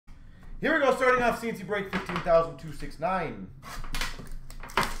Here we go, starting off CNC break 15,269.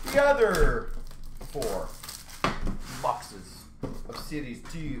 The other 4 boxes of Series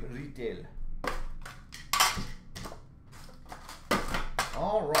 2 retail.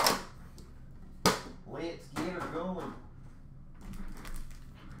 All right, let's get her going.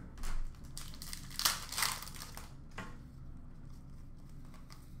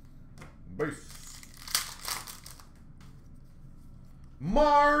 Base.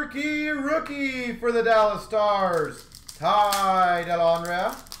 Marquee rookie for the Dallas Stars, Ty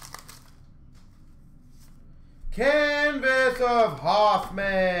Delonrea. Canvas of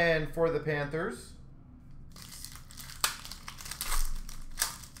Hoffman for the Panthers.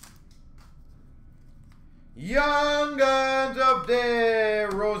 Young Guns of De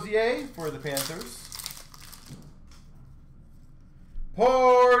Rosier for the Panthers.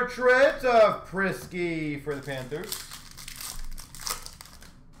 Portrait of Prisky for the Panthers.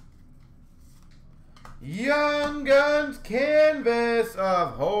 Young Guns canvas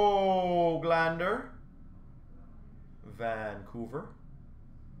of Hoglander, Vancouver.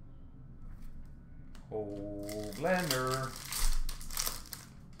 Hoglander.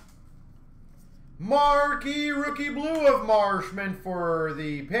 Marquee rookie blue of Marshman for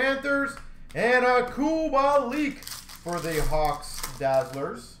the Panthers, and a Kubalik for the Hawks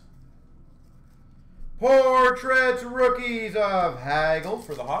Dazzlers. Portraits rookies of Hagel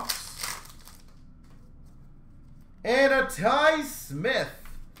for the Hawks. And a Ty Smith,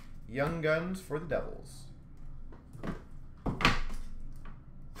 Young Guns for the Devils.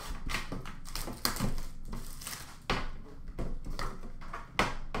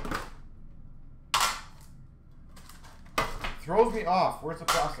 Throws me off. Where's the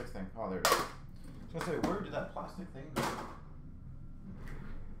plastic thing? Oh, there it is. I was going to say, where did that plastic thing go?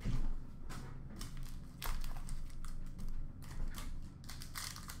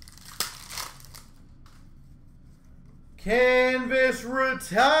 Canvas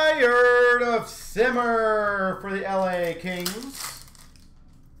retired of Simmer for the LA Kings.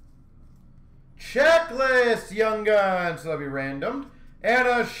 Checklist Young Guns, so that'll be random. And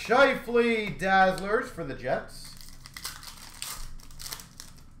a Shifley Dazzlers for the Jets.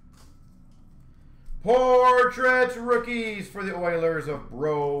 Portraits rookies for the Oilers of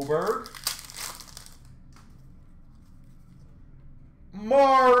Broberg.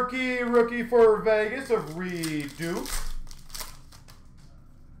 Marquee rookie for Vegas of Reed Duke.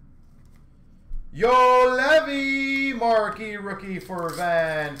 Yo Levy, marquee rookie for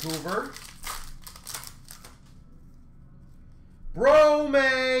Vancouver. Brome,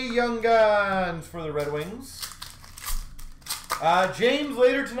 Young Guns for the Red Wings. James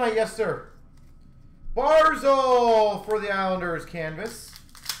later tonight, yes sir. Barzal for the Islanders canvas.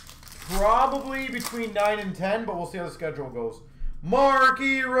 Probably between 9 and 10, but we'll see how the schedule goes.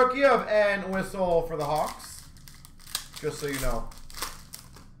 Marquee rookie of Entwistle for the Hawks. Just so you know.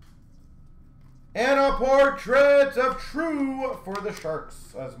 And a portrait of True for the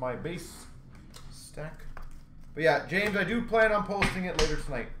Sharks as my base stack. But yeah, James, I do plan on posting it later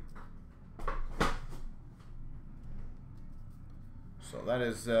tonight. So that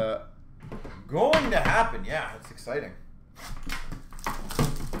is going to happen. Yeah, it's exciting.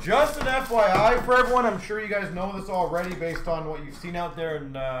 Just an FYI for everyone. I'm sure you guys know this already based on what you've seen out there.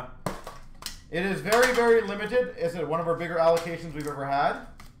 And it is very, very limited. It's one of our bigger allocations we've ever had.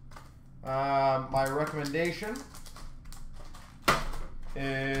 My recommendation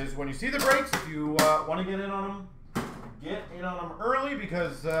is when you see the breaks, if you want to get in on them early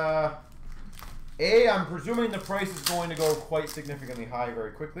because I'm presuming the price is going to go quite significantly high very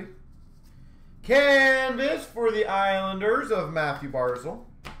quickly. Canvas for the Islanders of Matthew Barzal.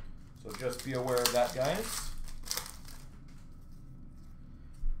 So just be aware of that, guys.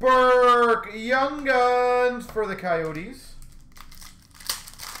 Burke, Young Guns for the Coyotes.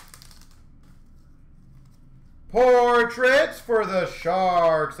 Portraits for the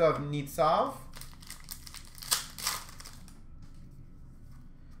Sharks of Nitsov.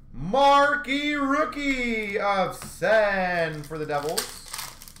 Marquee rookie of Sen for the Devils.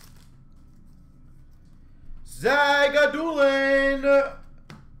 Zagadulin,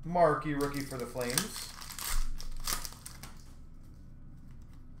 marquee rookie for the Flames.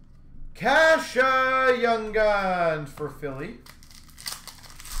 Kasha, Young Guns for Philly.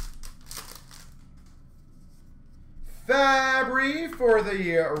 Fabry for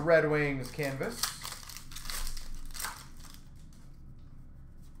the Red Wings canvas.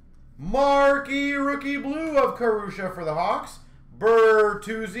 Marquee rookie blue of Karusha for the Hawks.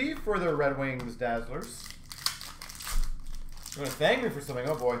 Bertuzzi for the Red Wings Dazzlers. You're going to thank me for something,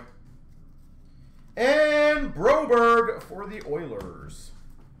 oh boy. And Broberg for the Oilers.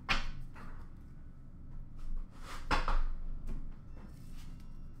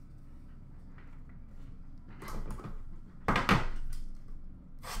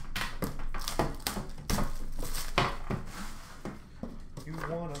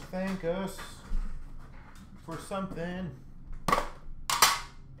 you want to thank us for something.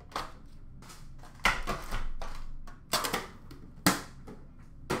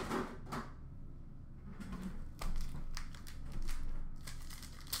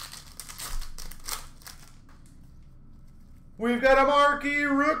 We've got a marquee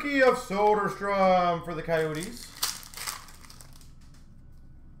rookie of Soderstrom for the Coyotes.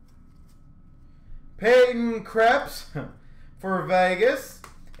 Peyton Krebs for Vegas.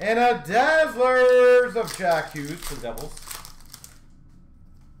 And a Dazzlers of Jack Hughes for the Devils.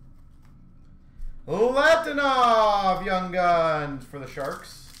 Latinov Young Guns for the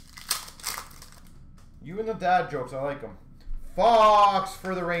Sharks. You and the dad jokes, I like them. Fox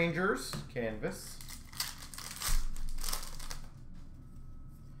for the Rangers. Canvas.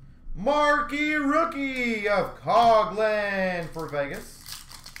 Marquee rookie of Coghlan for Vegas.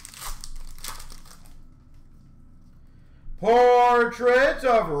 Portrait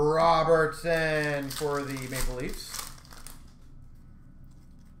of Robertson for the Maple Leafs.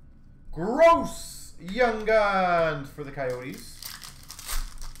 Gross Young Guns for the Coyotes.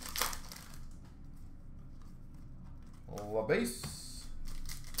 La base.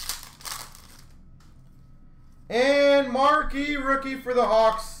 And marquee rookie for the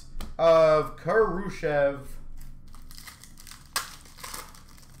Hawks of Khrushchev.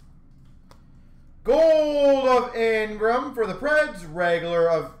 Gold of Ingram for the Preds. Regular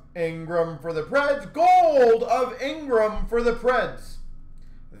of Ingram for the Preds. Gold of Ingram for the Preds.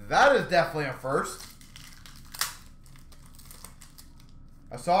 That is definitely a first.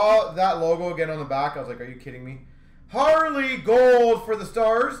 I saw that logo again on the back. I was like, are you kidding me? Harley Gold for the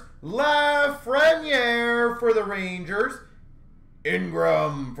Stars. Lafreniere for the Rangers.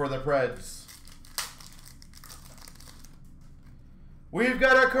 Ingram for the Preds. We've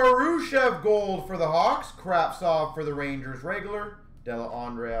got a Khrushchev Gold for the Hawks. Kravtsov for the Rangers regular. Della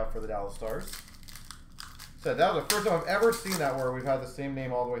Andrea for the Dallas Stars. So that was the first time I've ever seen that where we've had the same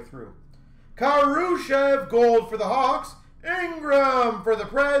name all the way through. Khrushchev Gold for the Hawks. Ingram for the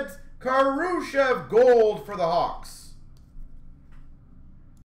Preds. Khrushchev Gold for the Hawks.